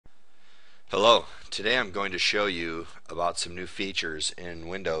Hello, today I'm going to show you about some new features in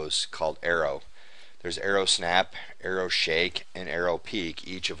Windows called Aero. There's Aero Snap, Aero Shake, and Aero Peek,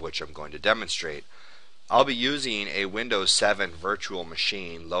 each of which I'm going to demonstrate. I'll be using a Windows 7 virtual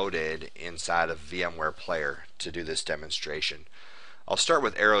machine loaded inside of VMware Player to do this demonstration. I'll start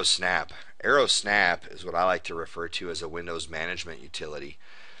with Aero Snap. Aero Snap is what I like to refer to as a Windows management utility.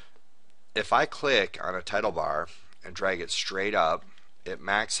 If I click on a title bar and drag it straight up, it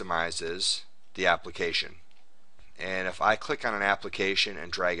maximizes the application. And if I click on an application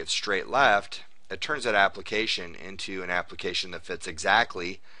and drag it straight left, it turns that application into an application that fits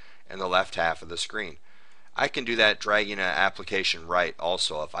exactly in the left half of the screen. I can do that dragging an application right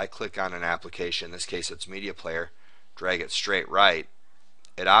also. If I click on an application, in this case it's Media Player, drag it straight right,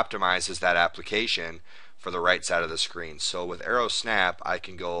 it optimizes that application for the right side of the screen. So with Aero Snap, I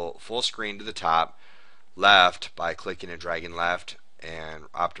can go full screen to the top, left by clicking and dragging left,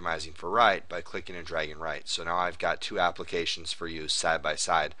 and optimizing for right by clicking and dragging right. So now I've got two applications for use side by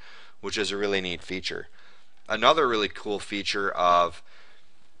side, which is a really neat feature. Another really cool feature of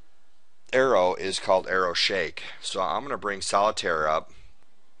Aero is called Aero Shake. So I'm going to bring Solitaire up.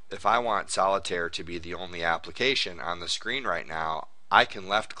 If I want Solitaire to be the only application on the screen right now, I can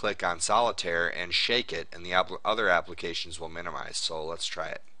left click on Solitaire and shake it, and the other applications will minimize. So let's try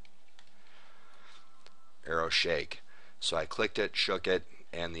it. Aero Shake. So I clicked it, shook it,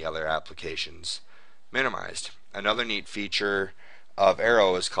 and the other applications minimized. Another neat feature of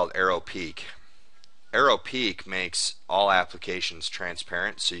Aero is called Aero Peek. Aero Peek makes all applications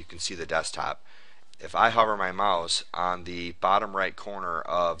transparent so you can see the desktop. If I hover my mouse on the bottom right corner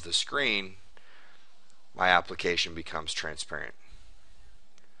of the screen, my application becomes transparent.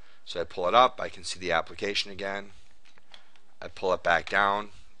 So I pull it up, I can see the application again. I pull it back down,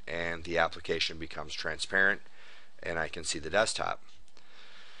 and the application becomes transparent, and I can see the desktop.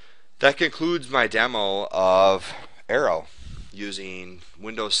 That concludes my demo of Aero using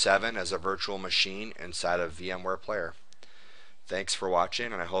Windows 7 as a virtual machine inside of VMware Player. Thanks for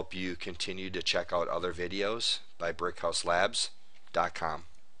watching, and I hope you continue to check out other videos by brickhouselabs.com.